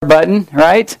button,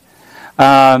 right?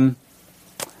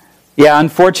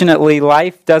 Unfortunately,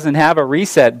 life doesn't have a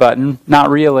reset button.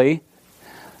 Not really.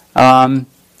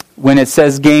 When it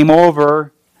says game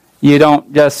over, you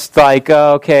don't just like,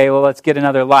 oh, okay, well, let's get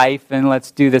another life and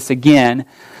let's do this again.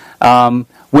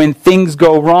 When things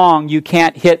go wrong, you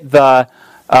can't hit the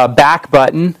back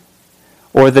button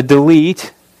or the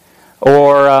delete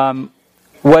or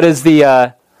what's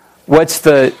the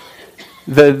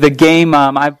game?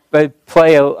 I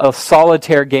play a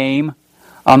solitaire game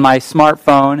on my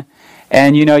smartphone,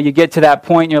 and you get to that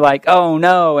point and you're like, oh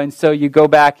no, and so you go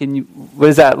back and what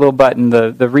is that little button,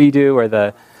 the redo or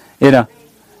the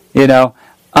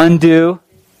undo?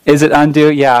 Is it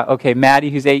undo? Yeah, okay. Maddie,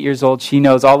 who's 8 years old, she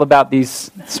knows all about these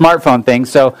smartphone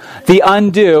things. So the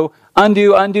undo.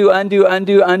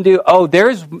 Oh,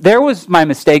 there was my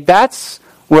mistake. That's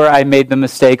where I made the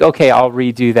mistake. Okay, I'll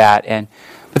redo that.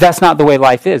 But that's not the way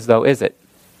life is, though, is it?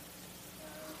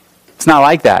 It's not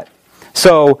like that.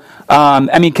 So,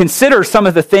 consider some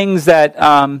of the things that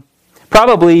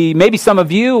probably maybe some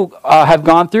of you have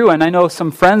gone through, and I know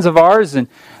some friends of ours and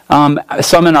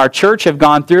some in our church have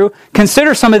gone through.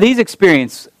 Consider some of these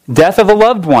experiences. Death of a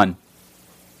loved one.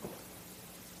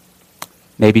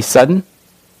 Maybe sudden.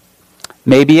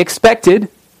 Maybe expected.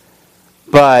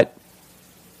 But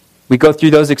we go through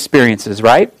those experiences,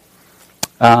 right?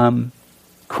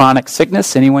 Chronic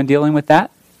sickness. Anyone dealing with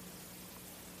that?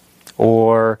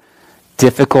 Or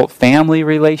difficult family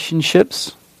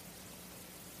relationships?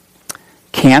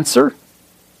 Cancer?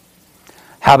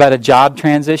 How about a job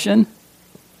transition?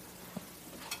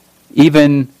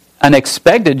 Even an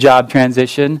expected job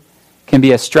transition can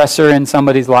be a stressor in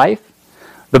somebody's life.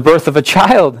 The birth of a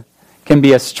child can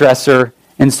be a stressor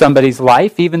in somebody's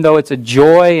life, even though it's a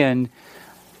joy,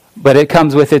 but it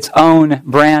comes with its own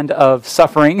brand of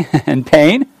suffering and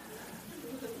pain.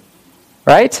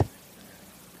 Right?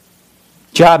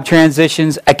 Job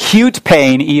transitions, acute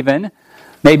pain even.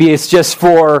 Maybe it's just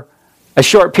for a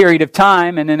short period of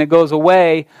time and then it goes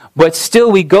away, but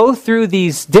still we go through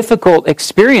these difficult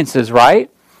experiences, right?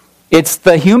 It's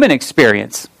the human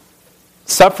experience.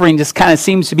 Suffering just kind of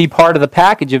seems to be part of the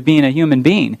package of being a human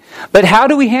being. But how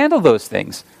do we handle those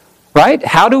things? Right?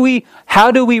 How do we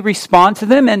respond to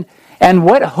them, and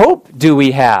what hope do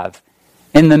we have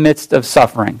in the midst of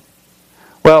suffering?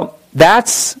 Well,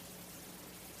 that's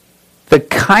the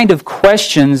kind of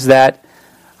questions that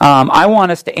I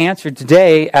want us to answer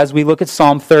today as we look at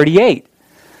Psalm 38.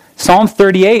 Psalm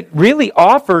 38 really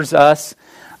offers us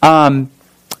a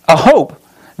hope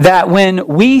that when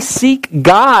we seek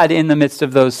God in the midst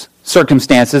of those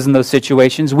circumstances and those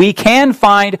situations, we can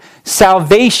find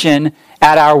salvation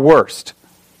at our worst.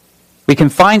 We can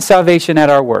find salvation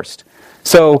at our worst.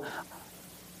 So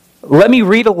let me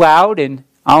read aloud, and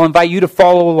I'll invite you to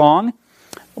follow along.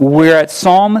 We're at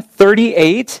Psalm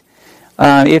 38.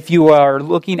 If you are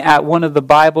looking at one of the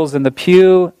Bibles in the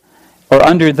pew, or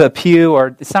under the pew,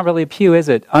 or it's not really a pew, is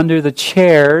it? Under the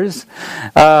chairs,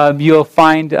 you'll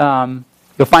find it on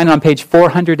page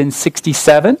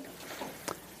 467.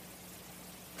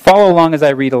 Follow along as I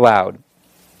read aloud.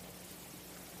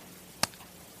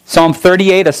 Psalm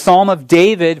 38, a psalm of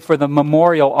David for the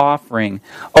memorial offering.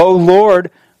 O Lord,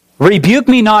 rebuke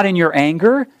me not in your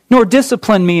anger, nor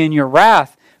discipline me in your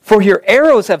wrath. For your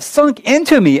arrows have sunk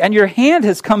into me, and your hand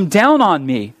has come down on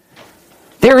me.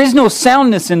 There is no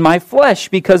soundness in my flesh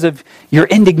because of your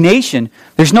indignation.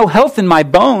 There's no health in my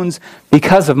bones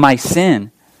because of my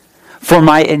sin. For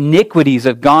my iniquities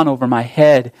have gone over my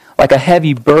head like a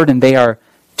heavy burden. They are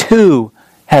too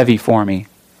heavy for me.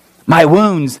 My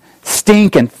wounds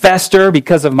stink and fester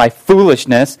because of my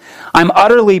foolishness. I'm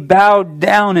utterly bowed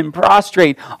down and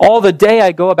prostrate. All the day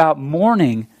I go about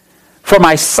mourning. For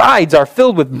my sides are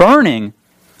filled with burning,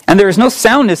 and there is no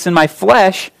soundness in my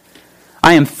flesh.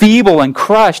 I am feeble and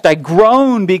crushed. I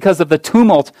groan because of the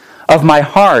tumult of my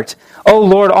heart. O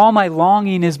Lord, all my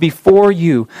longing is before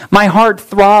you. My heart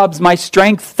throbs, my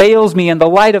strength fails me, and the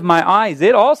light of my eyes,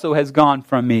 it also has gone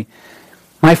from me.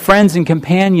 My friends and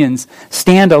companions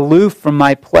stand aloof from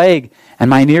my plague, and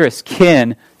my nearest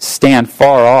kin stand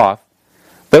far off.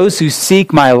 Those who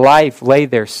seek my life lay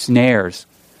their snares.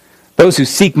 Those who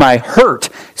seek my hurt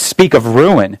speak of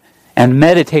ruin and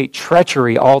meditate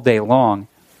treachery all day long.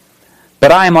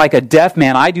 But I am like a deaf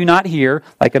man, I do not hear,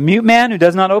 like a mute man who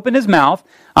does not open his mouth.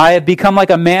 I have become like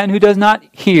a man who does not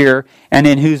hear, and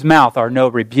in whose mouth are no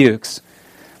rebukes.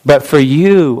 But for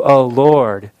you, O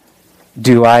Lord,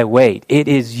 do I wait. It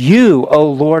is you,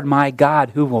 O Lord my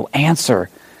God, who will answer.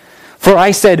 For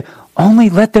I said,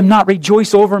 only let them not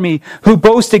rejoice over me, who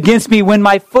boast against me when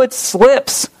my foot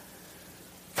slips.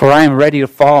 For I am ready to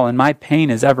fall, and my pain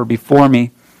is ever before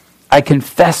me. I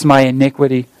confess my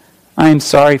iniquity. I am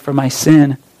sorry for my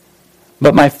sin.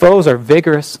 But my foes are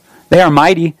vigorous. They are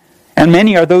mighty. And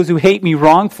many are those who hate me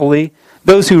wrongfully,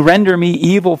 those who render me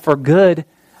evil for good,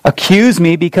 accuse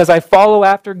me because I follow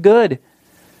after good.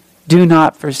 Do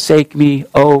not forsake me,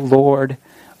 O Lord.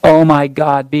 O my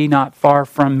God, be not far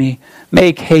from me.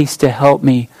 Make haste to help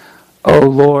me, O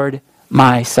Lord,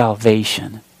 my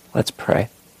salvation. Let's pray.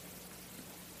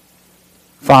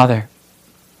 Father,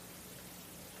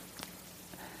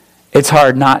 it's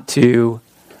hard not to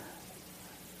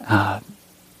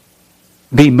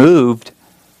be moved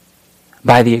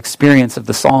by the experience of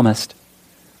the psalmist,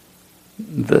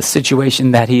 the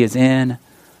situation that he is in,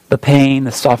 the pain,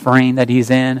 the suffering that he's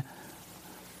in,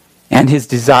 and his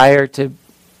desire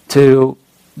to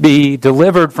be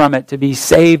delivered from it, to be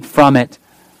saved from it.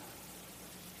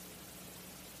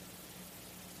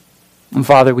 And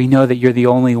Father, we know that you're the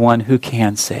only one who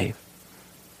can save.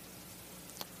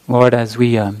 Lord, as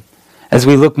we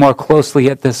look more closely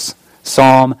at this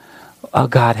psalm, oh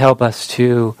God, help us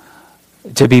to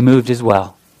be moved as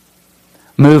well.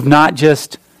 Moved not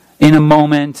just in a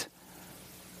moment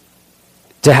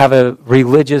to have a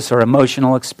religious or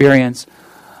emotional experience,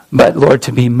 but Lord,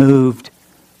 to be moved,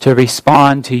 to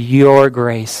respond to your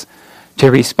grace,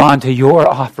 to respond to your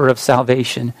offer of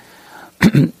salvation,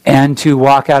 and to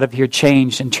walk out of here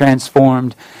changed and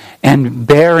transformed and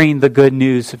bearing the good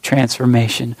news of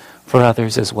transformation for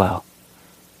others as well.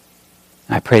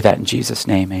 I pray that in Jesus'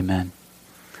 name, amen.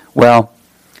 Well,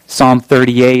 Psalm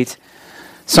 38.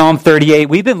 Psalm 38,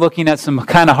 we've been looking at some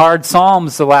kind of hard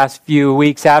psalms the last few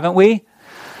weeks, haven't we?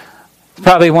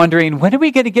 Probably wondering, when are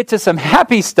we going to get to some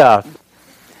happy stuff?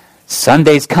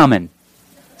 Sunday's coming.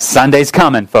 Sunday's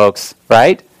coming, folks,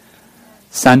 right?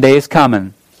 Sunday is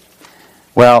coming.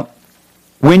 Well,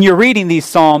 when you're reading these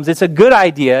psalms, it's a good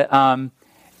idea,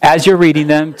 as you're reading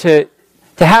them, to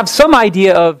have some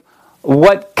idea of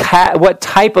what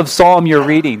type of psalm you're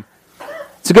reading.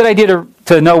 It's a good idea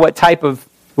to know what type of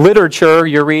literature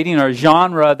you're reading or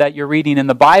genre that you're reading in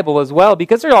the Bible as well,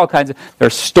 because there are all kinds of, there are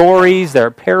stories, there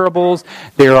are parables,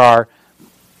 there are,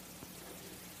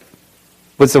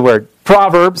 what's the word?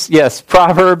 Proverbs. Yes,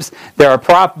 Proverbs.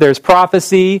 There's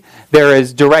prophecy. There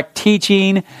is direct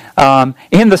teaching.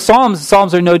 In the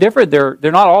Psalms are no different. They're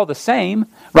not all the same,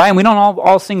 right? And we don't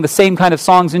all sing the same kind of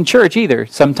songs in church either.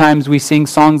 Sometimes we sing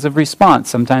songs of response.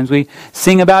 Sometimes we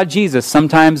sing about Jesus.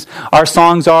 Sometimes our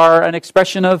songs are an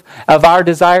expression of our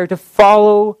desire to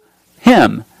follow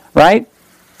Him, right?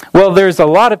 Well, there's a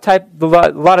lot of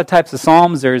types of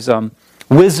psalms. There's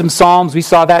wisdom psalms. We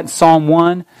saw that in Psalm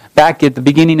 1. Back at the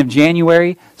beginning of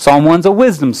January, Psalm 1's a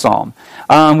wisdom psalm.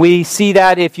 We see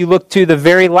that if you look to the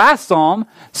very last psalm,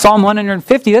 Psalm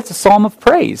 150, that's a psalm of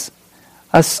praise.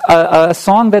 A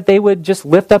song that they would just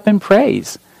lift up in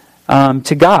praise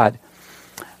to God.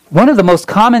 One of the most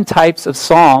common types of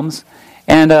psalms,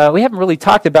 and we haven't really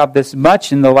talked about this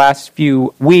much in the last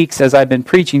few weeks as I've been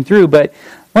preaching through, but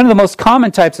one of the most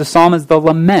common types of psalm is the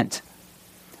lament.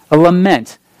 A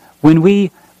lament. When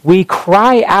we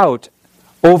cry out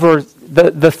over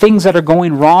the things that are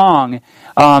going wrong,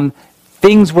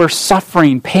 things we're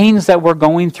suffering, pains that we're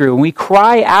going through. And we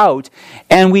cry out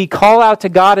and we call out to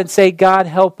God and say, God,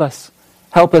 help us.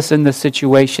 Help us in this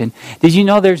situation. Did you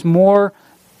know there's more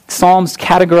psalms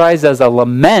categorized as a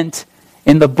lament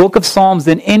in the book of Psalms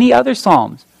than any other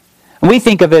psalms? And we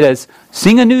think of it as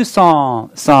sing a new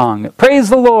song, praise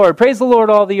the Lord,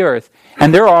 all the earth.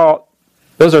 And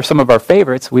those are some of our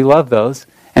favorites. We love those.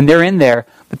 And they're in there.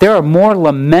 But there are more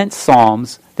lament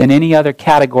psalms than any other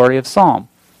category of psalm.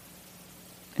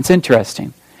 It's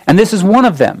interesting. And this is one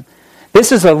of them.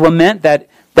 This is a lament that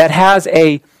has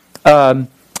a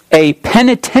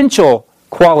penitential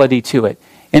quality to it.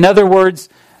 In other words,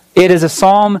 it is a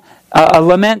psalm, a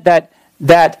lament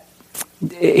that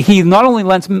he not only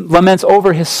laments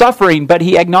over his suffering, but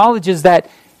he acknowledges that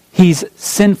he's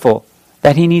sinful,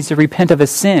 that he needs to repent of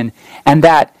his sin, and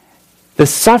that the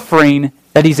suffering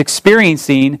that he's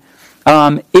experiencing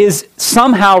is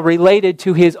somehow related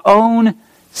to his own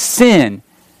sin.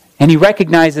 And he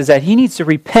recognizes that he needs to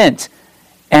repent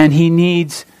and he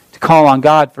needs to call on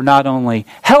God for not only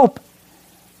help,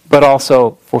 but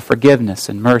also for forgiveness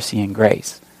and mercy and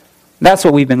grace. That's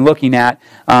what we've been looking at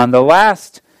the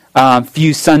last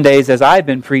few Sundays as I've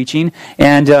been preaching.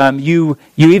 And you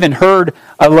even heard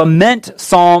a lament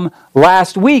psalm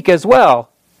last week as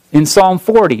well in Psalm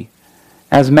 40.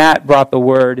 As Matt brought the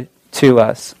word to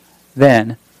us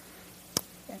then.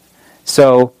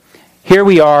 So here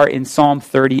we are in Psalm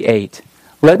 38.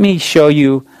 Let me show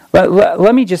you,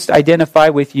 let me just identify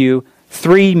with you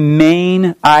three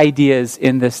main ideas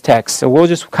in this text. So we'll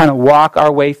just kind of walk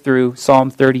our way through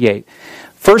Psalm 38.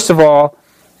 First of all,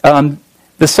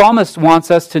 the psalmist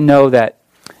wants us to know that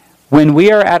when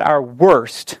we are at our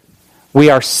worst, we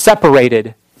are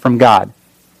separated from God.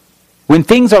 When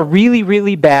things are really,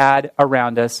 really bad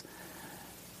around us,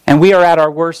 and we are at our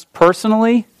worst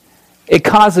personally, it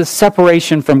causes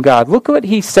separation from God. Look what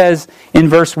he says in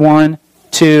verse 1,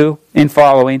 2, and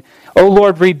following. O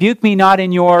Lord, rebuke me not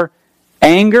in your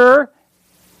anger,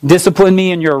 discipline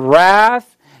me in your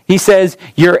wrath. He says,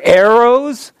 your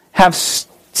arrows have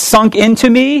sunk into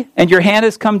me, and your hand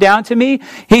has come down to me.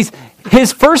 His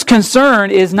first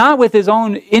concern is not with his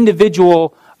own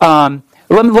individual,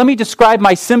 let me describe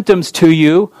my symptoms to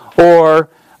you, or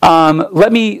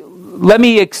let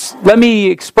me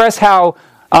express how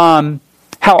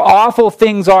awful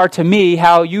things are to me,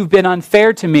 how you've been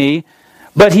unfair to me.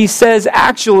 But he says,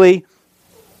 actually,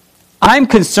 I'm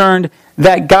concerned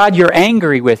that God, you're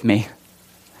angry with me.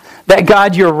 That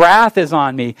God, your wrath is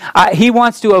on me. He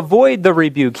wants to avoid the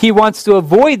rebuke. He wants to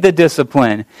avoid the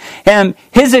discipline. And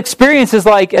his experience is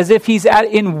like as if he's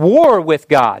in war with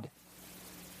God.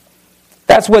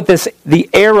 That's what the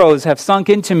arrows have sunk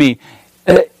into me.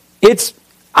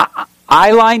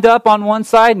 I lined up on one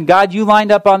side, and God, you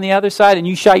lined up on the other side, and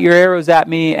you shot your arrows at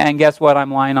me, and guess what?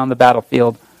 I'm lying on the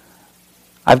battlefield.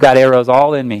 I've got arrows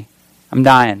all in me. I'm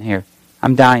dying here.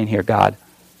 I'm dying here, God.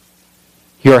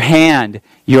 Your hand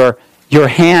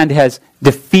has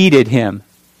defeated him.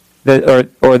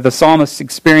 Or the psalmist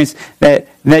experienced that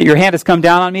your hand has come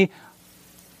down on me.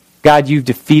 God, you've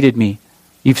defeated me.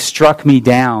 You've struck me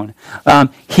down.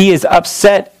 He is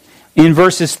upset in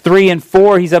verses 3 and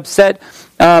 4. He's upset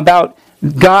about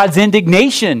God's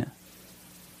indignation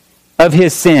of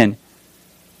his sin.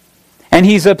 And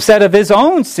he's upset of his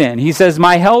own sin. He says,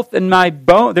 my health and my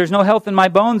bone, there's no health in my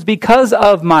bones because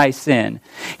of my sin.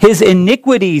 His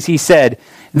iniquities, he said,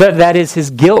 that is his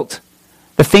guilt.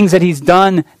 The things that he's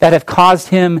done that have caused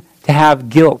him to have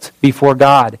guilt before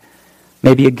God.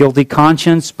 Maybe a guilty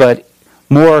conscience, but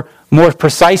more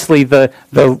precisely the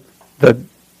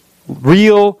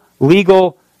real,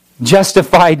 legal,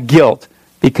 justified guilt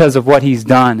because of what he's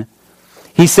done.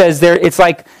 He says it's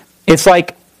like it's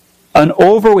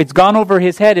gone over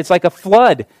his head. It's like a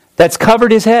flood that's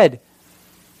covered his head.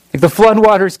 Like the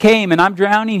floodwaters came and I'm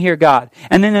drowning here, God.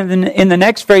 And then in the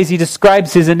next phrase, he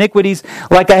describes his iniquities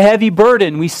like a heavy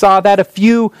burden. We saw that a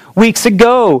few weeks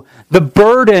ago. The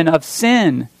burden of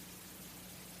sin.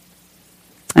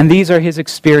 And these are his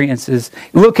experiences.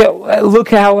 Look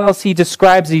how else he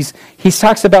describes these. He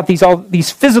talks about these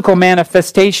physical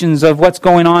manifestations of what's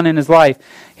going on in his life.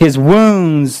 His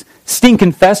wounds stink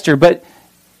and fester, but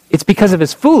it's because of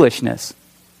his foolishness.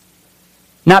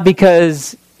 Not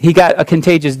because he got a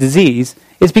contagious disease.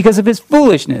 It's because of his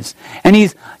foolishness. And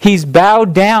he's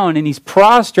bowed down and he's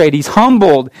prostrate. He's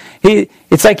humbled.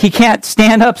 It's like he can't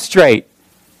stand up straight.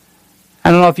 I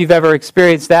don't know if you've ever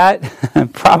experienced that.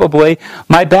 Probably.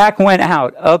 My back went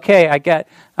out. Okay,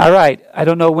 all right. I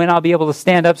don't know when I'll be able to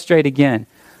stand up straight again.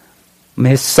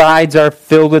 His sides are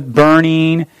filled with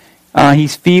burning.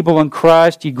 He's feeble and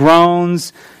crushed. He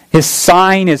groans. His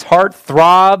heart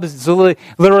throbs. It's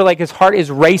literally like his heart is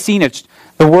racing.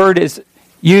 The word is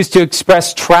used to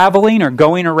express traveling or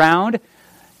going around.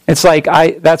 It's like,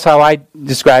 that's how I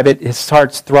describe it. His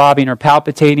heart's throbbing or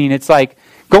palpitating. It's like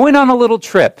going on a little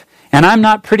trip. And I'm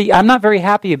not very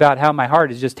happy about how my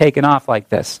heart is just taken off like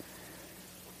this.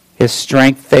 His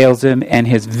strength fails him and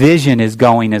his vision is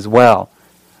going as well.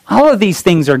 All of these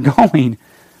things are going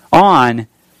on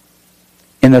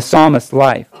in the psalmist's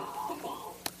life.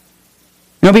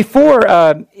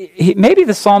 Before, maybe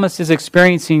the psalmist is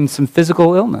experiencing some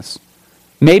physical illness.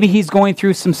 Maybe he's going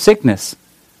through some sickness.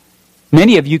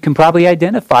 Many of you can probably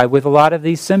identify with a lot of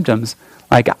these symptoms.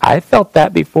 Like, I felt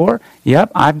that before.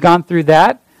 Yep, I've gone through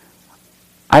that.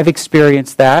 I've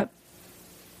experienced that.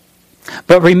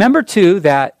 But remember, too,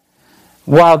 that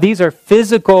while these are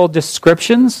physical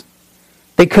descriptions,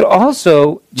 they could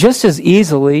also just as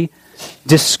easily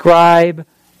describe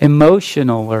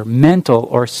emotional or mental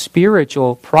or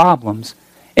spiritual problems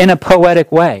in a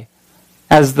poetic way,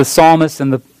 as the psalmists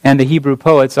and the Hebrew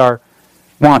poets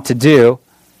want to do.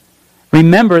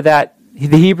 Remember that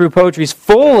the Hebrew poetry is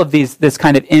full of this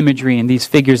kind of imagery and these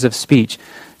figures of speech.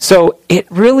 So it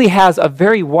really has a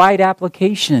very wide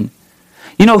application.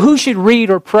 Who should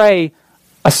read or pray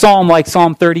a psalm like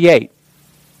Psalm 38?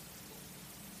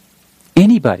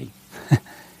 Anybody.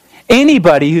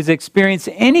 Anybody who's experienced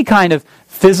any kind of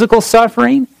physical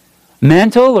suffering,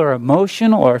 mental or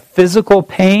emotional or physical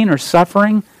pain or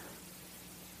suffering,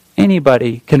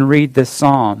 anybody can read this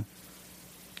psalm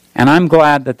And I'm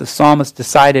glad that the psalmist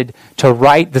decided to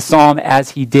write the psalm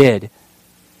as he did,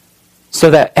 so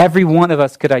that every one of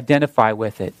us could identify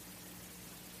with it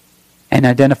and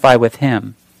identify with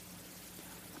him.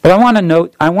 But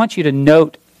I want you to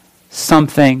note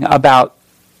something about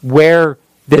where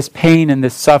this pain and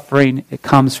this suffering it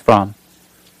comes from.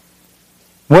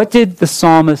 What did the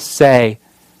psalmist say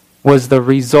was the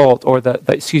result, or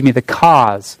the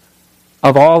cause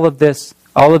of all of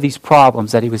these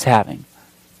problems that he was having?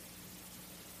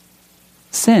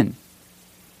 Sin.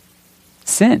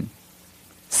 Sin.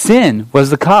 Sin was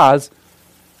the cause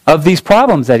of these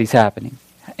problems that he's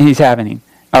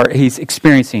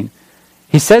experiencing.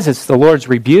 He says it's the Lord's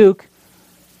rebuke,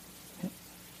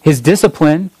 his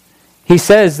discipline. He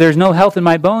says there's no health in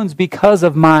my bones because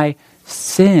of my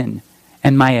sin,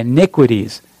 and my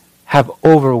iniquities have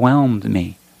overwhelmed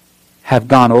me, have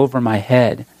gone over my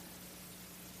head.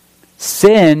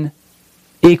 Sin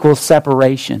equals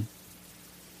separation.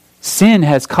 Sin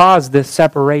has caused this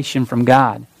separation from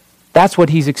God. That's what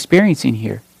he's experiencing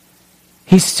here.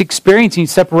 He's experiencing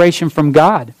separation from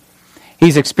God.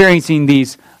 He's experiencing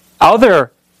these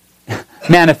other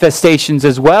manifestations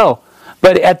as well.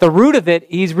 But at the root of it,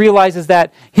 he realizes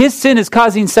that his sin is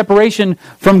causing separation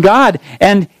from God,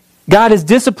 and God is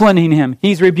disciplining him.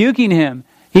 He's rebuking him.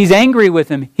 He's angry with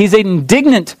him. He's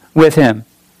indignant with him.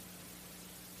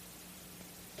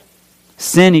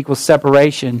 Sin equals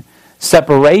separation.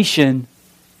 Separation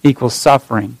equals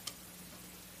suffering.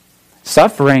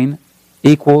 Suffering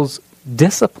equals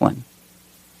discipline.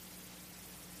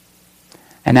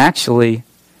 And actually,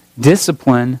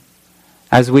 discipline,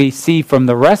 as we see from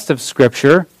the rest of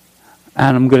Scripture,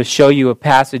 and I'm going to show you a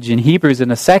passage in Hebrews in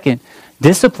a second,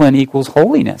 discipline equals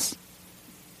holiness.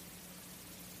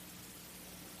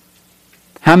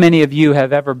 How many of you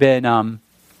have ever been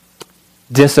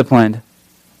disciplined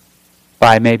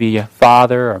by maybe a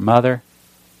father or mother?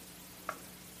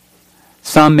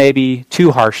 Some maybe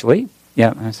too harshly.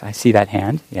 Yeah, I see that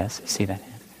hand. Yes, I see that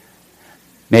hand.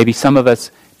 Maybe some of us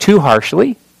too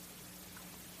harshly.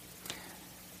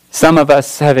 Some of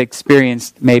us have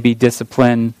experienced maybe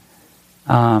discipline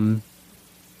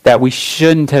that we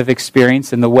shouldn't have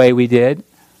experienced in the way we did.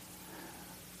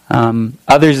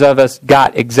 Others of us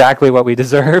got exactly what we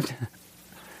deserved.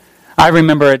 I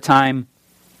remember a time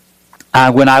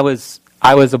when I was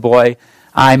a boy.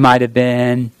 I might have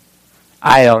been,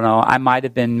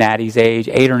 Maddie's age,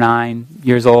 8 or 9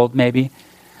 years old maybe.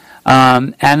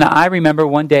 And I remember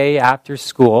one day after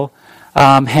school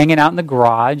hanging out in the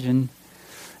garage, and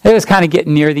it was kind of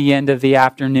getting near the end of the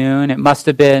afternoon. It must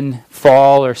have been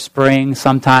fall or spring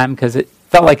sometime, because it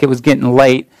felt like it was getting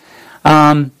late,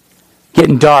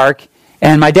 getting dark.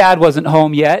 And my dad wasn't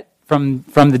home yet from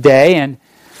the day, and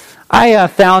I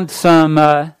found some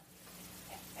a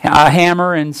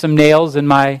hammer and some nails in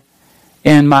my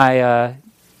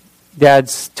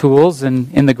dad's tools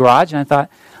in the garage, and I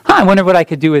thought, I wonder what I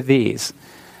could do with these.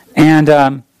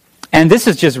 And this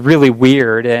is just really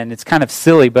weird, and it's kind of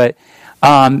silly, but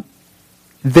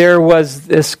there was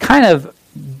this kind of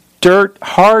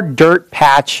hard dirt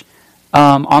patch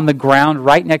on the ground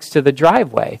right next to the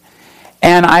driveway.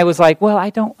 And I was like, well,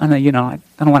 I don't want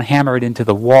to hammer it into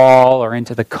the wall or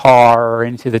into the car or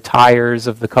into the tires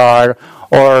of the car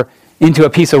or into a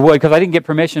piece of wood, because I didn't get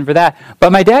permission for that.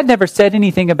 But my dad never said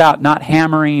anything about not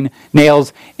hammering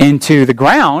nails into the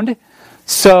ground.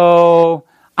 So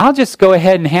I'll just go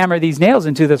ahead and hammer these nails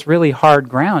into this really hard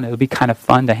ground. It'll be kind of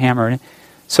fun to hammer.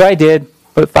 So I did,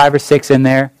 put 5 or 6 in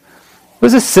there. It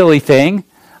was a silly thing.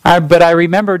 But I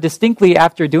remember distinctly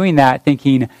after doing that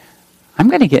thinking, I'm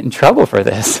going to get in trouble for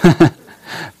this.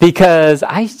 Because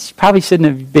I probably shouldn't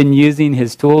have been using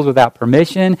his tools without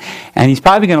permission. And he's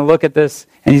probably going to look at this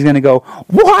and he's going to go,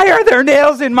 why are there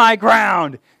nails in my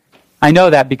ground? I know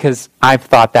that because I've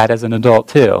thought that as an adult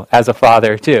too, as a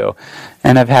father too.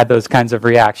 And I've had those kinds of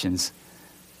reactions.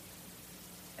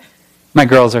 My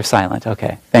girls are silent.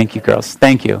 Okay. Thank you, girls.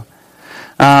 Thank you.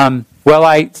 Well,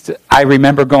 I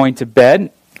remember going to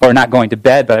bed, or not going to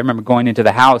bed, but I remember going into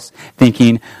the house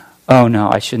thinking, oh no,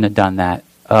 I shouldn't have done that.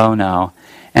 Oh no.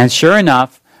 And sure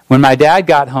enough, when my dad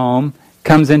got home,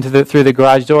 comes through the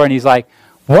garage door and he's like,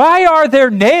 why are there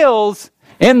nails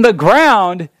in the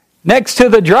ground next to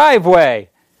the driveway?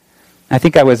 I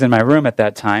think I was in my room at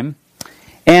that time.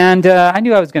 And I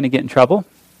knew I was going to get in trouble.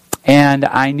 And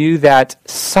I knew that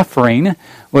suffering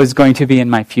was going to be in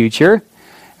my future,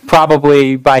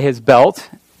 probably by his belt,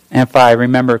 if I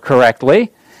remember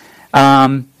correctly.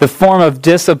 The form of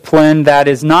discipline that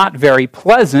is not very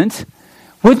pleasant.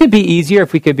 Wouldn't it be easier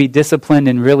if we could be disciplined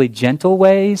in really gentle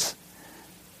ways?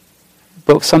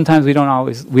 But sometimes we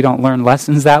don't learn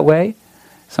lessons that way.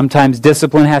 Sometimes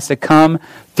discipline has to come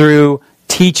through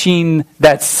teaching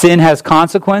that sin has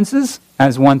consequences.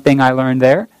 That's one thing I learned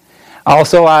there.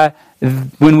 Also,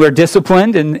 when we're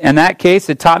disciplined, in that case,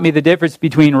 it taught me the difference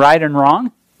between right and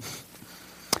wrong.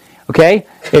 Okay?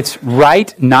 It's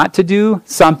right not to do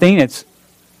something. It's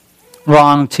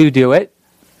wrong to do it.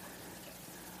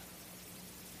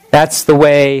 That's the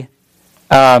way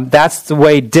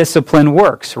discipline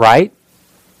works, right?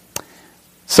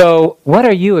 So, what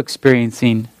are you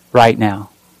experiencing right now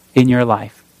in your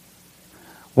life?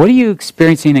 What are you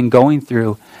experiencing and going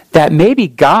through that maybe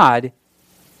God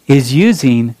is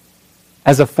using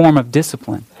as a form of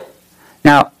discipline?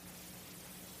 Now,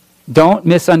 don't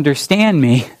misunderstand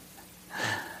me.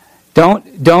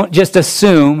 Don't just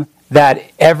assume that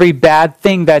every bad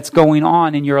thing that's going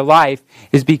on in your life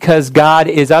is because God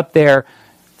is up there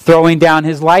throwing down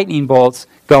his lightning bolts,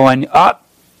 going, up,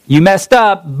 you messed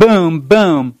up, boom,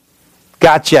 boom,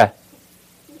 gotcha.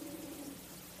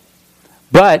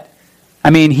 But, I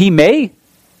mean, he may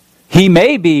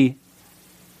be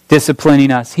disciplining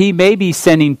us. He may be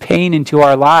sending pain into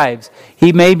our lives.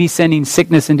 He may be sending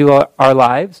sickness into our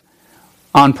lives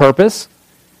on purpose.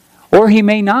 Or he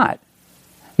may not.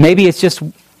 Maybe it's just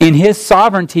in his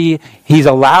sovereignty, he's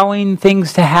allowing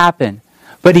things to happen.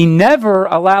 But he never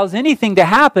allows anything to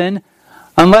happen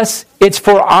unless it's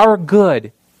for our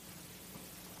good.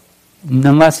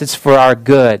 Unless it's for our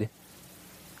good.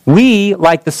 We,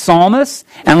 like the psalmists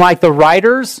and like the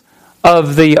writers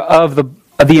of the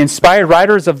inspired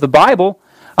writers of the Bible,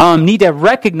 need to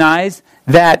recognize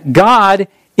that God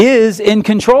is in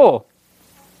control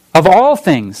of all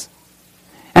things.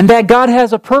 And that God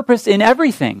has a purpose in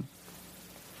everything.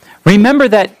 Remember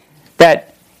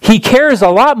that he cares a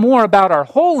lot more about our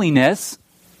holiness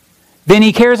than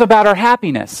he cares about our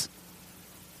happiness.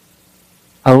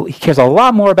 He cares a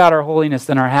lot more about our holiness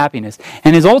than our happiness.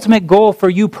 And his ultimate goal for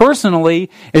you personally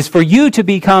is for you to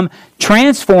become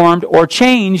transformed or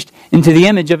changed into the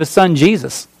image of his Son,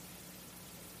 Jesus.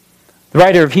 The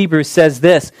writer of Hebrews says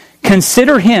this,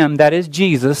 "Consider him," that is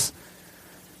Jesus,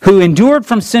 "who endured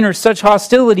from sinners such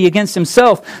hostility against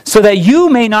himself, so that you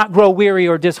may not grow weary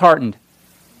or disheartened."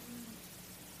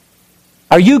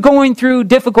 Are you going through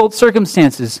difficult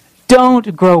circumstances?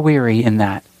 Don't grow weary in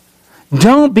that.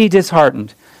 Don't be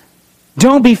disheartened.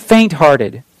 Don't be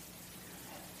faint-hearted.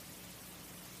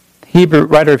 The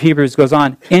writer of Hebrews goes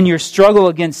on, "In your struggle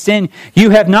against sin, you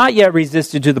have not yet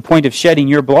resisted to the point of shedding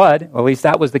your blood." Well, at least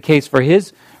that was the case for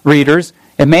his readers.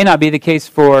 It may not be the case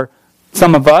for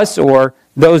some of us or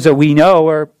those that we know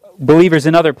are believers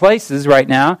in other places right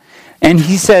now. And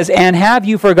he says, "And have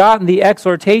you forgotten the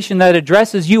exhortation that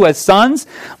addresses you as sons?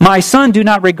 My son, do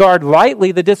not regard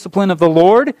lightly the discipline of the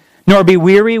Lord, nor be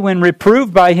weary when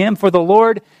reproved by him, for the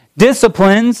Lord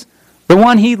disciplines the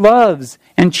one he loves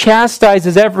and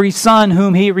chastises every son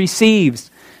whom he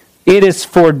receives. It is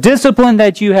for discipline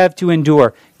that you have to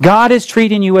endure. God is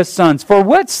treating you as sons. For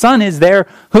what son is there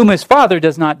whom his father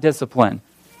does not discipline?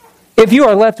 If you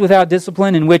are left without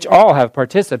discipline, in which all have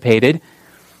participated,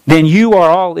 then you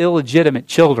are all illegitimate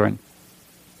children.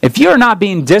 If you're not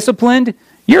being disciplined,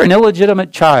 you're an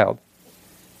illegitimate child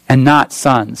and not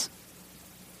sons.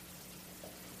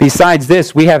 Besides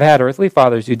this, we have had earthly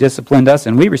fathers who disciplined us,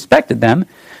 and we respected them.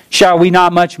 Shall we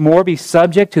not much more be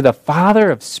subject to the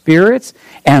Father of spirits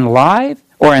and live?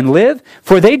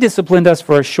 For they disciplined us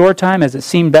for a short time as it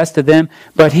seemed best to them,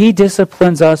 but he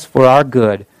disciplines us for our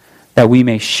good, that we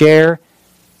may share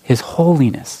his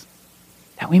holiness.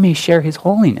 That we may share his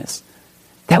holiness.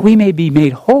 That we may be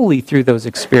made holy through those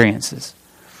experiences.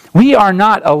 We are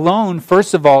not alone,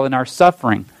 first of all, in our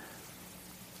suffering.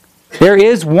 There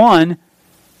is one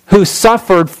who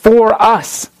suffered for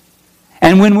us.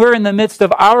 And when we're in the midst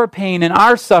of our pain and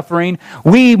our suffering,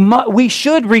 we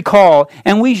should recall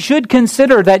and we should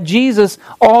consider that Jesus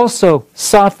also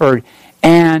suffered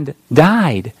and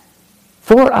died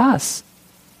for us.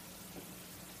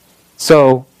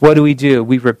 So, what do?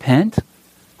 We repent.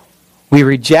 We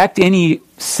reject any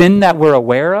sin that we're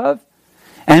aware of.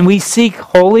 And we seek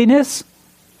holiness,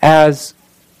 as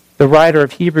the writer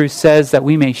of Hebrews says, that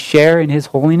we may share in his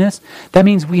holiness. That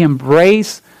means we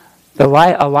embrace a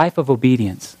life of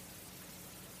obedience.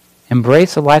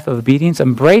 Embrace a life of obedience.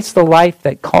 Embrace the life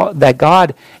that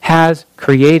God has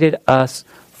created us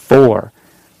for.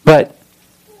 But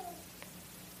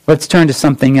let's turn to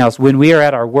something else. When we are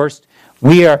at our worst,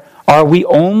 are we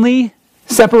only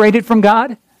separated from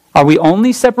God? Are we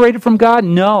only separated from God?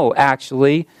 No,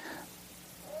 actually.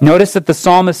 Notice that the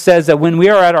psalmist says that when we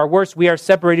are at our worst, we are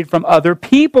separated from other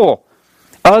people.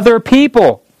 Other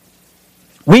people.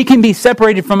 We can be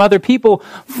separated from other people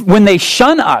when they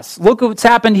shun us. Look at what's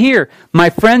happened here. My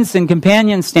friends and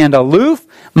companions stand aloof.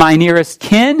 My nearest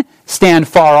kin stand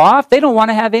far off. They don't want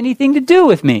to have anything to do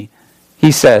with me,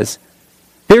 he says.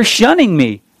 They're shunning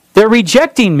me. They're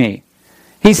rejecting me.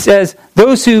 He says,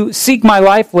 those who seek my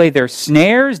life lay their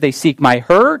snares. They seek my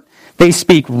hurt. They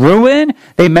speak ruin.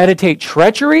 They meditate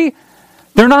treachery.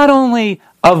 They're not only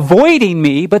avoiding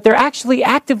me, but they're actually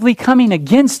actively coming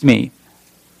against me.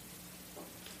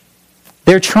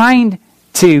 They're trying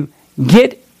to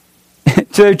get,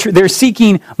 they're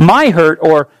seeking my hurt,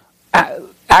 or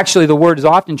actually the word is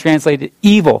often translated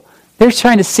evil. They're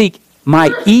trying to seek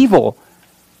my evil.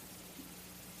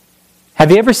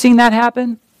 Have you ever seen that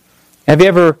happen? Have you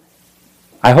ever,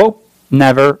 I hope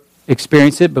never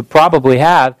experienced it, but probably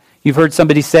have. You've heard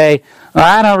somebody say,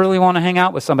 I don't really want to hang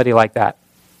out with somebody like that.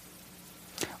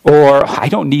 Or, I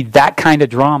don't need that kind of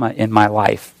drama in my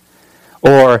life.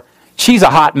 Or, she's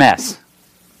a hot mess.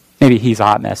 Maybe he's a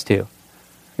hot mess too.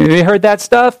 Have you heard that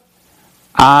stuff?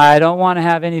 I don't want to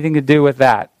have anything to do with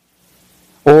that.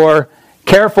 Or,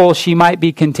 careful, she might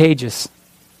be contagious.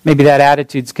 Maybe that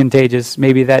attitude's contagious.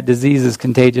 Maybe that disease is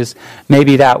contagious.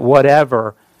 Maybe that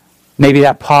whatever. Maybe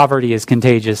that poverty is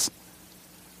contagious.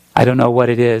 I don't know what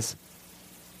it is.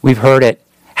 We've heard it.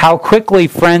 How quickly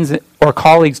friends or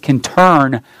colleagues can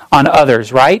turn on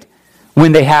others, right?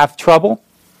 When they have trouble.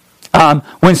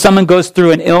 When someone goes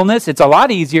through an illness, it's a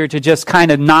lot easier to just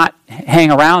kind of not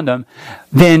hang around them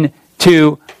than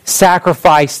to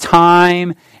sacrifice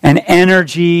time and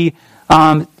energy,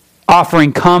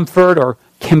 offering comfort or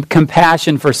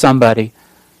compassion for somebody.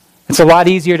 It's a lot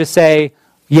easier to say,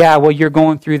 yeah, well, you're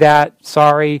going through that.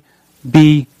 Sorry.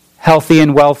 Be healthy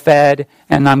and well-fed,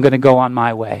 and I'm going to go on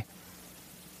my way.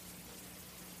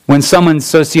 When someone's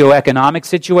socioeconomic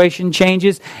situation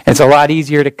changes, it's a lot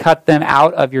easier to cut them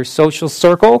out of your social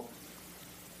circle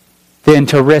than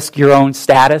to risk your own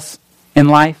status in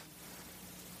life,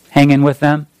 hanging with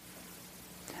them.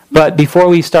 But before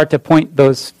we start to point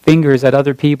those fingers at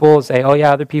other people, say, oh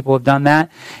yeah, other people have done that,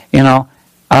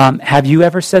 have you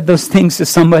ever said those things to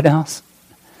somebody else?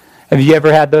 Have you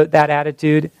ever had that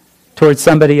attitude towards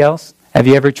somebody else? Have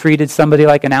you ever treated somebody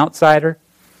like an outsider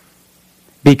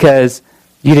because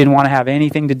you didn't want to have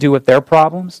anything to do with their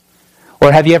problems?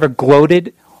 Or have you ever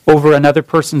gloated over another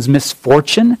person's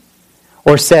misfortune?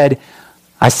 Or said,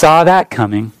 I saw that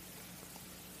coming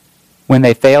when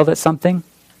they failed at something?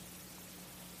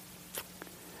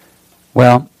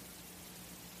 Well,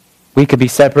 we could be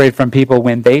separated from people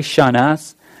when they shun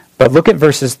us. But look at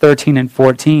verses 13 and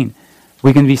 14.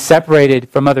 We can be separated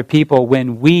from other people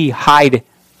when we hide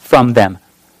from them.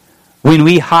 When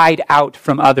we hide out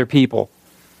from other people.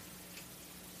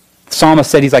 The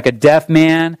psalmist said he's like a deaf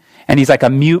man and he's like a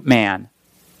mute man.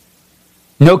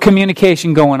 No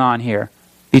communication going on here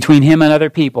between him and other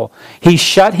people. He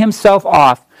shut himself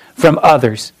off from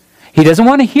others. He doesn't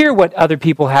want to hear what other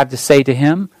people have to say to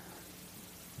him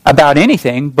about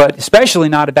anything, but especially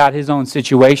not about his own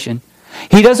situation.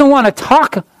 He doesn't want to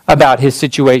talk about his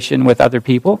situation with other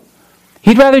people.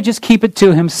 He'd rather just keep it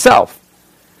to himself.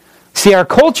 See, our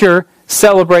culture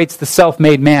celebrates the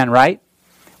self-made man, right?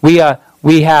 We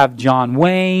have John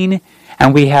Wayne,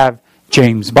 and we have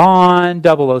James Bond,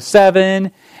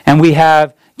 007, and we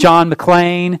have John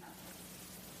McClane,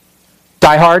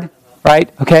 Die Hard,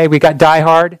 right? Okay, we got Die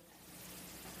Hard.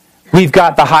 We've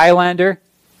got the Highlander.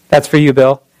 That's for you,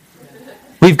 Bill.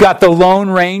 We've got the Lone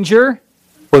Ranger.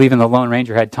 Well, even the Lone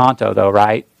Ranger had Tonto, though,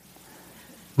 right?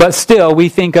 But still, we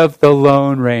think of the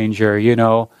Lone Ranger,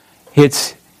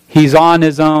 he's on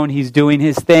his own, he's doing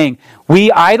his thing.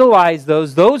 We idolize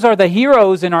those. Those are the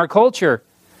heroes in our culture.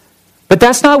 But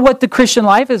that's not what the Christian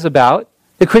life is about.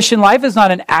 The Christian life is not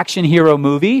an action hero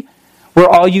movie where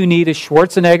all you need is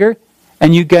Schwarzenegger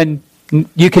and you can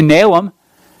nail him.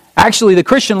 Actually, the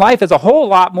Christian life is a whole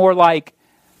lot more like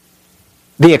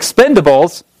The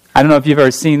Expendables. I don't know if you've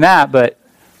ever seen that, but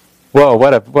whoa,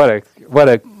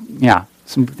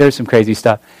 there's some crazy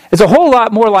stuff. It's a whole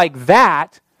lot more like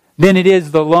that than it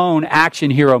is the lone action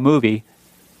hero movie.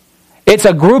 It's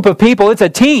a group of people. It's a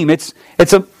team. It's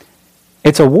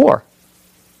a war.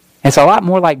 It's a lot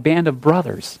more like Band of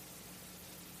Brothers.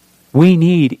 We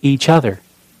need each other.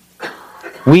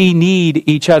 We need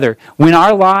each other. When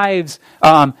our lives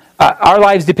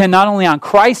depend not only on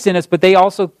Christ in us, but they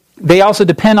also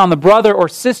depend on the brother or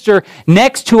sister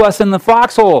next to us in the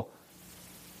foxhole.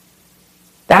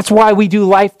 That's why we do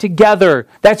life together.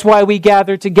 That's why we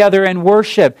gather together and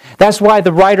worship. That's why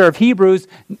the writer of Hebrews,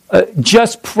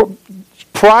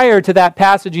 prior to that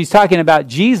passage, he's talking about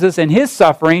Jesus and his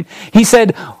suffering. He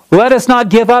said, let us not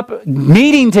give up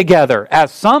meeting together,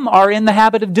 as some are in the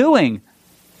habit of doing.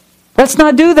 Let's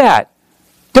not do that.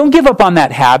 Don't give up on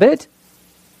that habit.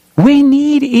 We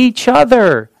need each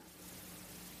other.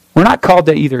 We're not called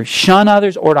to either shun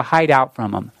others or to hide out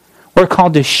from them. We're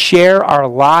called to share our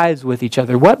lives with each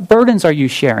other. What burdens are you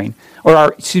sharing?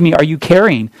 Are you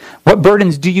carrying? What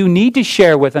burdens do you need to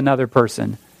share with another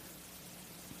person?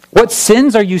 What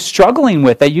sins are you struggling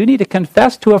with that you need to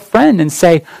confess to a friend and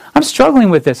say, I'm struggling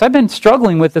with this. I've been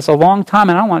struggling with this a long time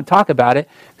and I don't want to talk about it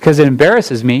because it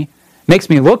embarrasses me, makes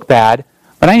me look bad,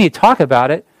 but I need to talk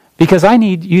about it because I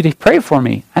need you to pray for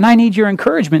me and I need your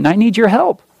encouragement and I need your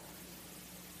help.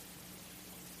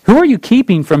 Who are you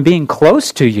keeping from being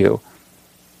close to you?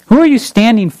 Who are you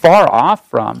standing far off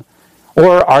from?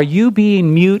 Or are you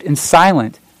being mute and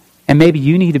silent? And maybe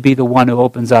you need to be the one who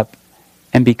opens up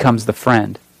and becomes the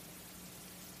friend.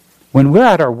 When we're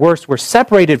at our worst, we're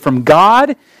separated from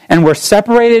God and we're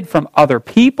separated from other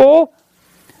people.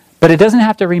 But it doesn't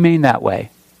have to remain that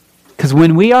way. Because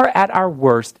when we are at our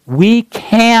worst, we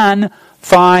can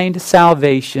find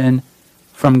salvation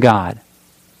from God.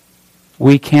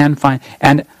 We can find,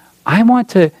 and I want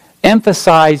to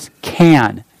emphasize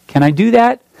can. Can I do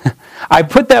that? I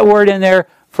put that word in there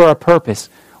for a purpose.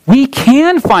 We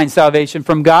can find salvation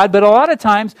from God, but a lot of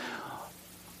times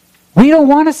we don't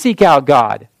want to seek out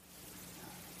God.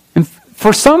 And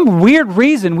for some weird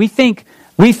reason, we think,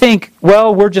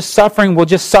 well, we're just suffering, we'll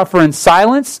just suffer in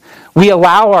silence. We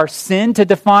allow our sin to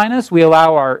define us. We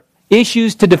allow our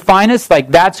issues to define us, like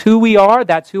that's who we are,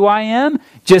 that's who I am.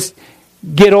 Just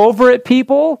get over it,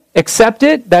 people. Accept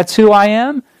it. That's who I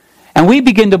am. And we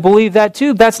begin to believe that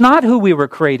too. That's not who we were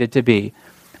created to be.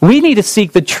 We need to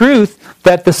seek the truth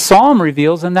that the Psalm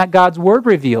reveals and that God's Word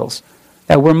reveals.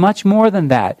 That we're much more than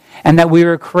that. And that we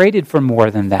were created for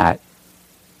more than that.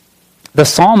 The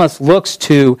psalmist looks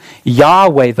to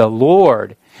Yahweh, the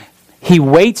Lord. He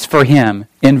waits for Him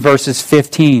in verses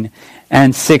 15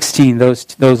 and 16,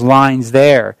 those lines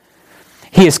there.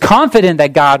 He is confident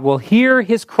that God will hear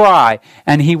his cry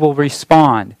and He will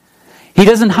respond. He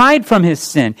doesn't hide from his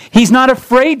sin. He's not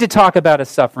afraid to talk about his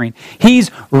suffering. He's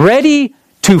ready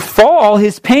to fall.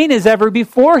 His pain is ever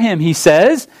before him, he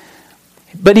says.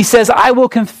 But he says, I will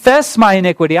confess my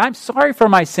iniquity. I'm sorry for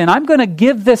my sin. I'm going to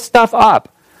give this stuff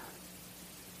up.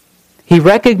 He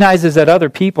recognizes that other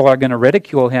people are going to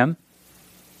ridicule him.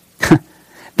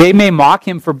 They may mock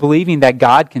him for believing that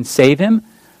God can save him,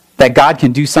 that God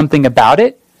can do something about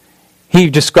it. He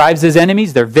describes his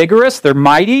enemies. They're vigorous. They're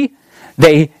mighty.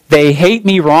 They hate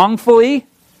me wrongfully.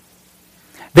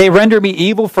 They render me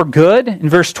evil for good. In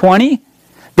verse 20,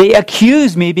 they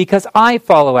accuse me because I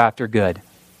follow after good.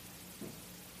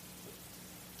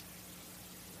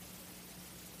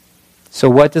 So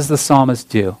what does the psalmist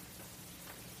do?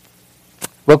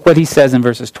 Look what he says in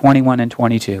verses 21 and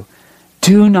 22.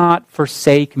 Do not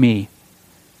forsake me.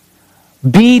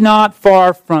 Be not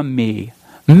far from me.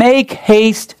 Make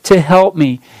haste to help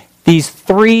me. These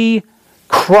three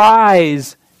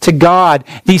cries to God,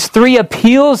 these three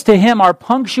appeals to Him are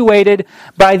punctuated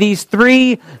by these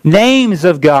three names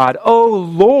of God. Oh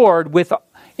Lord,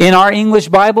 in our English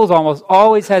Bibles almost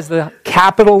always has the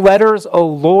capital letters, oh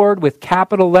Lord, with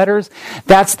capital letters.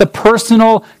 That's the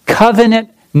personal covenant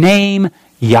name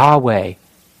Yahweh.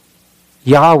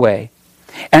 Yahweh.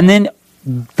 And then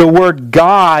the word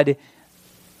God,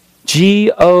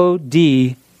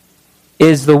 G-O-D,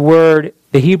 is the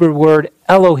Hebrew word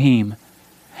Elohim.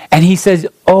 And he says,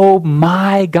 oh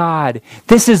my God,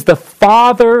 this is the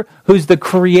Father who's the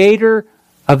creator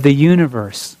of the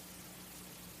universe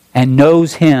and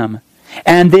knows Him.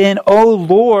 And then, oh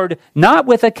Lord, not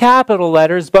with the capital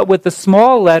letters, but with the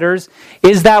small letters,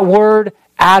 is that word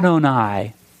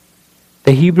Adonai.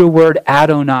 The Hebrew word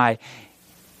Adonai.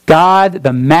 God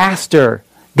the Master,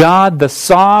 God the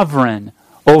Sovereign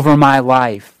over my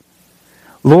life.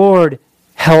 Lord,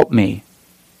 help me.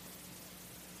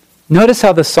 Notice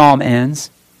how the psalm ends.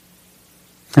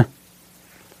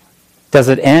 Does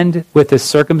it end with the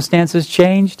circumstances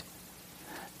changed?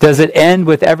 Does it end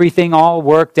with everything all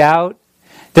worked out?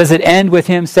 Does it end with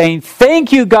him saying,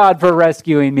 thank you, God, for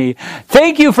rescuing me.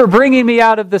 Thank you for bringing me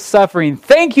out of the suffering.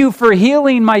 Thank you for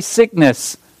healing my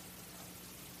sickness.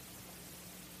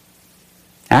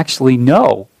 Actually,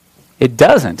 no, it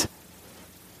doesn't.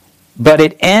 But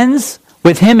it ends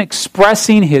with him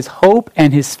expressing his hope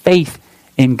and his faith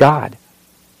in God.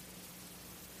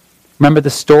 Remember the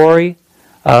story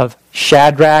of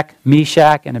Shadrach,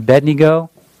 Meshach, and Abednego?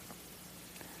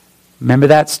 Remember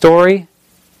that story?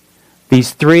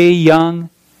 These three young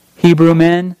Hebrew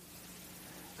men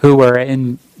who were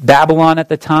in Babylon at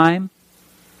the time.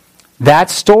 That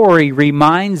story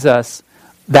reminds us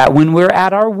that when we're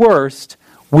at our worst,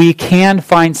 we can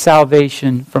find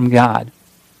salvation from God.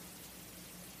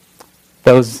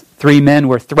 those 3 men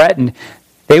were threatened,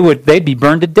 they'd be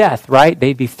burned to death, right?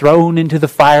 They'd be thrown into the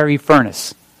fiery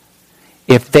furnace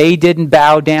if they didn't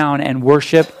bow down and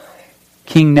worship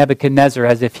King Nebuchadnezzar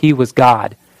as if he was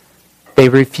God. They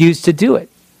refused to do it.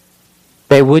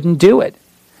 They wouldn't do it.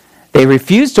 They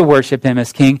refused to worship him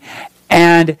as king.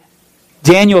 And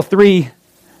Daniel 3,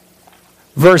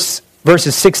 verses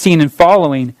 16 and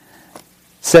following,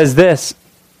 says this.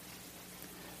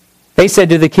 They said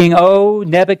to the king, "O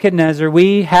Nebuchadnezzar,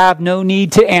 we have no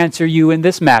need to answer you in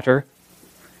this matter.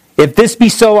 If this be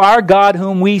so, our God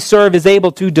whom we serve is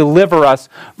able to deliver us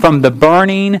from the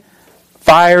burning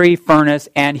fiery furnace,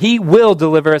 and he will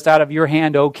deliver us out of your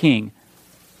hand, O king."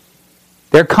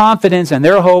 Their confidence and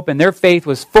their hope and their faith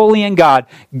was fully in God.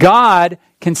 God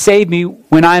can save me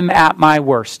when I'm at my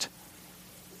worst.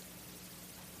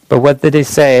 But what did they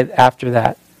say after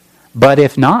that? But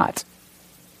if not?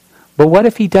 But what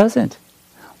if he doesn't?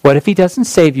 What if he doesn't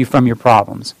save you from your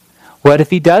problems? What if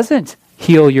he doesn't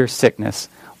heal your sickness?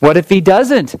 What if he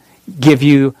doesn't give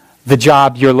you the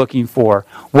job you're looking for?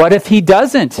 What if he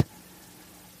doesn't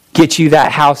get you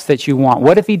that house that you want?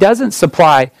 What if he doesn't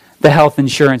supply the health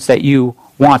insurance that you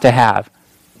want to have?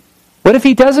 What if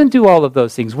he doesn't do all of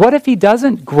those things? What if he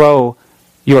doesn't grow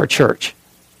your church?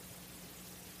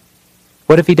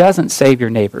 What if he doesn't save your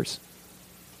neighbors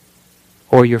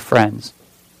or your friends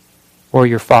or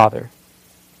your father?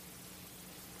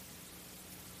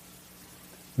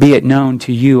 Be it known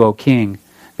to you, O king,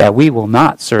 that we will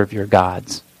not serve your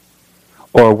gods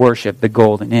or worship the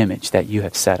golden image that you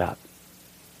have set up.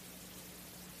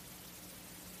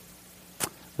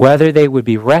 Whether they would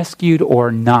be rescued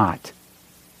or not,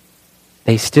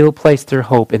 they still placed their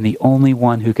hope in the only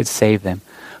one who could save them.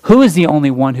 Who is the only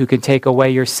one who can take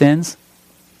away your sins?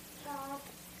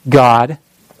 God.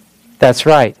 That's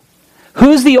right.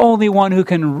 Who's the only one who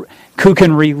can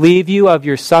relieve you of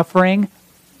your suffering?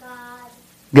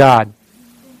 God.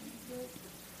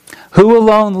 Who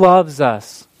alone loves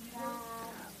us?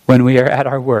 When we are at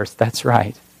our worst. That's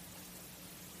right.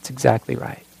 That's exactly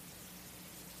right.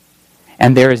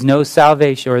 And there is no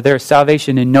salvation, or there is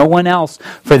salvation in no one else,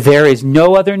 for there is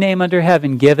no other name under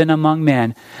heaven given among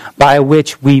men by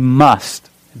which we must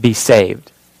be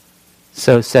saved.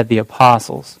 So said the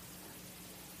apostles.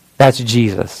 That's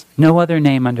Jesus. No other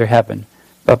name under heaven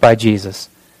but by Jesus.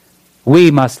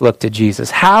 We must look to Jesus.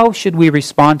 How should we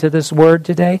respond to this word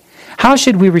today? How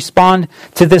should we respond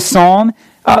to this psalm?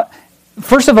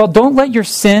 First of all, don't let your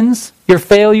sins, your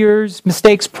failures,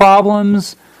 mistakes,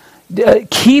 problems,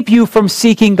 keep you from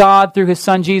seeking God through His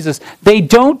Son Jesus. They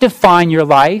don't define your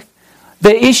life.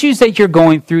 The issues that you're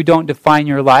going through don't define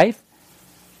your life.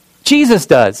 Jesus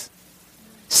does.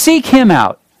 Seek Him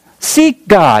out. Seek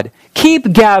God.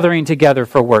 Keep gathering together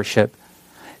for worship.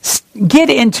 Get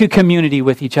into community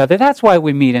with each other. That's why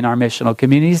we meet in our missional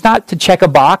communities, not to check a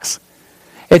box.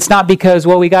 It's not because,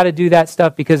 well, we got to do that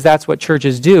stuff because that's what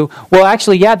churches do. Well,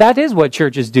 actually, yeah, that is what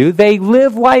churches do. They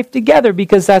live life together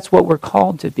because that's what we're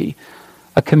called to be,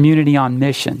 a community on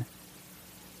mission.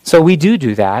 So we do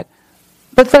that.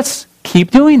 But let's keep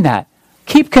doing that.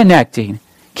 Keep connecting.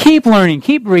 Keep learning.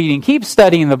 Keep reading. Keep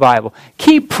studying the Bible.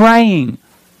 Keep praying.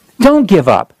 Don't give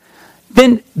up.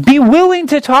 Then be willing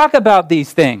to talk about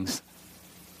these things.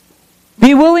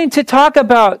 Be willing to talk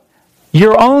about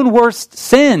your own worst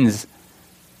sins.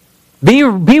 Be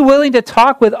willing to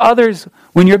talk with others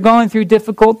when you're going through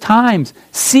difficult times.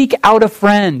 Seek out a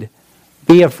friend.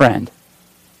 Be a friend.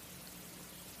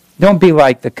 Don't be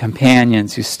like the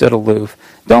companions who stood aloof.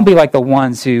 Don't be like the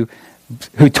ones who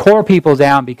tore people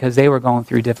down because they were going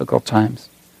through difficult times.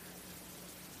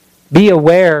 Be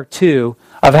aware, too,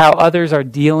 of how others are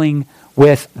dealing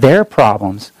with their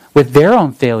problems, with their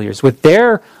own failures, with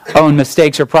their own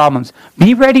mistakes or problems.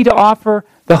 Be ready to offer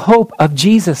the hope of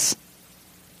Jesus.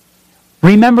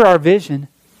 Remember our vision.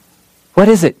 What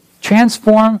is it?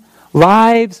 Transform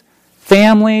lives,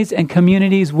 families, and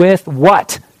communities with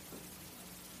what?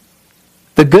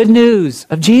 The good news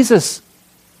of Jesus.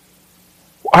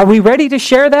 Are we ready to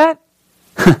share that?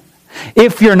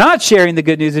 If you're not sharing the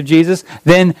good news of Jesus,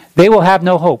 then they will have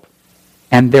no hope.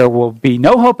 And there will be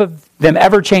no hope of them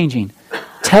ever changing.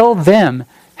 Tell them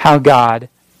how God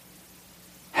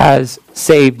has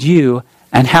saved you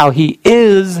and how He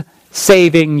is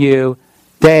saving you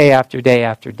day after day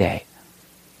after day.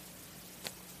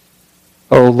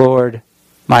 O Lord,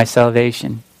 my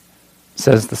salvation,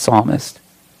 says the psalmist.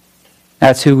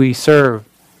 That's who we serve,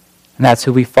 and that's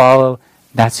who we follow.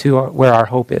 That's where our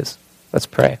hope is. Let's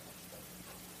pray.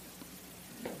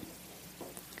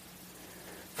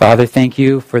 Father, thank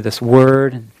you for this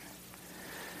word.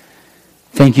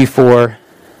 Thank you for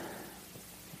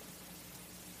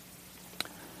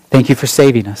Thank you for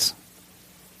saving us.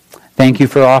 Thank you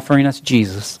for offering us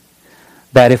Jesus,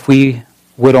 that if we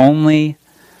would only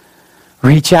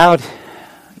reach out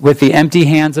with the empty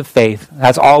hands of faith,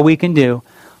 that's all we can do.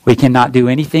 We cannot do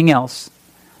anything else.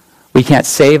 We can't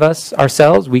save us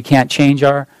ourselves. We can't change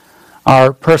our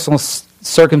personal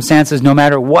circumstances, no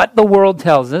matter what the world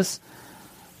tells us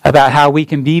about how we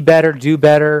can be better, do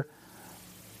better.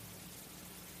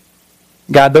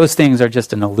 God, those things are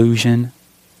just an illusion.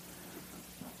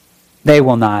 They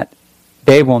will not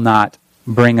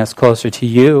bring us closer to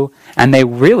you, and they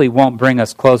really won't bring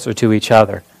us closer to each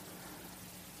other.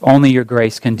 Only your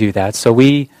grace can do that. So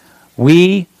we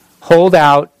hold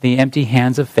out the empty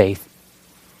hands of faith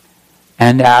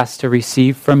and ask to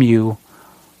receive from you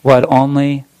what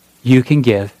only you can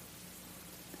give.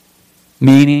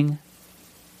 Meaning,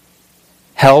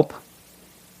 help,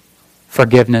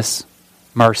 forgiveness,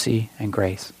 mercy, and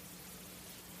grace.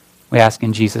 We ask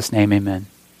in Jesus' name, amen.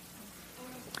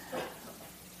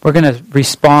 We're going to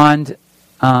respond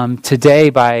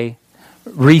today by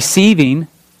receiving.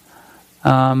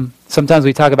 Sometimes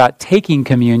we talk about taking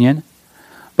communion,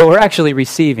 but we're actually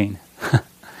receiving.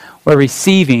 We're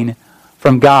receiving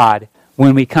from God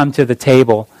when we come to the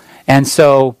table. And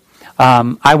so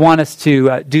I want us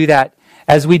to do that.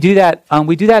 As we do that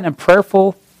in a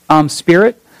prayerful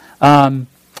spirit. Paul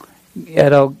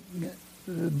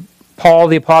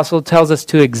the Apostle tells us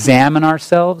to examine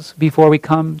ourselves before we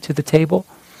come to the table.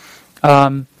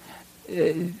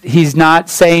 He's not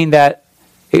saying that,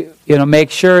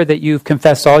 make sure that you've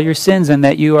confessed all your sins and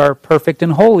that you are perfect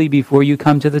and holy before you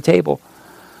come to the table.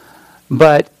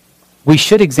 But we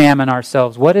should examine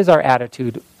ourselves. What is our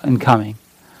attitude in coming?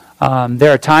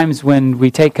 There are times when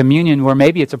we take communion where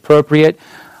maybe it's appropriate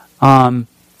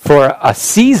for a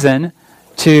season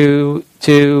to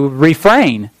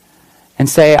refrain and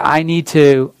say, I need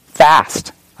to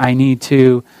fast. I need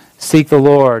to seek the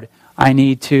Lord. I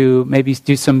need to maybe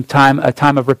do a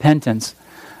time of repentance.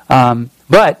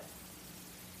 But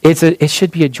it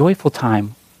should be a joyful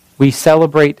time. We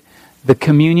celebrate the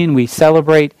communion. We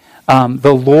celebrate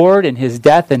the Lord and His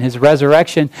death and His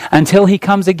resurrection until He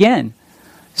comes again.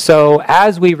 So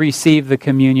as we receive the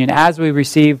communion, as we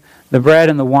receive the bread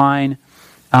and the wine,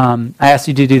 I ask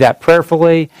you to do that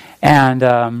prayerfully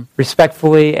and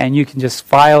respectfully, and you can just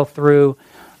file through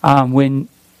when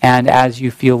and as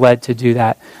you feel led to do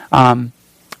that.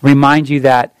 Remind you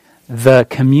that the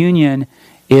communion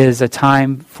is a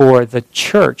time for the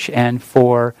church and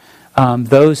for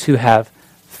those who have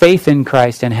faith in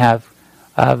Christ and have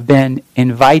been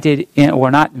invited in,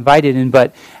 or not invited in,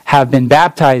 but have been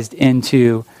baptized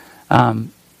into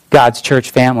God's church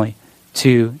family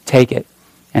to take it.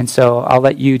 And so I'll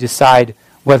let you decide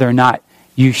whether or not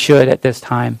you should at this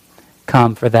time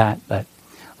come for that. But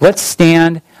let's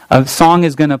stand. A song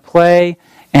is going to play,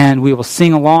 and we will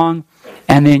sing along,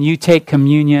 and then you take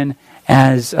communion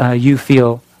as you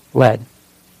feel led.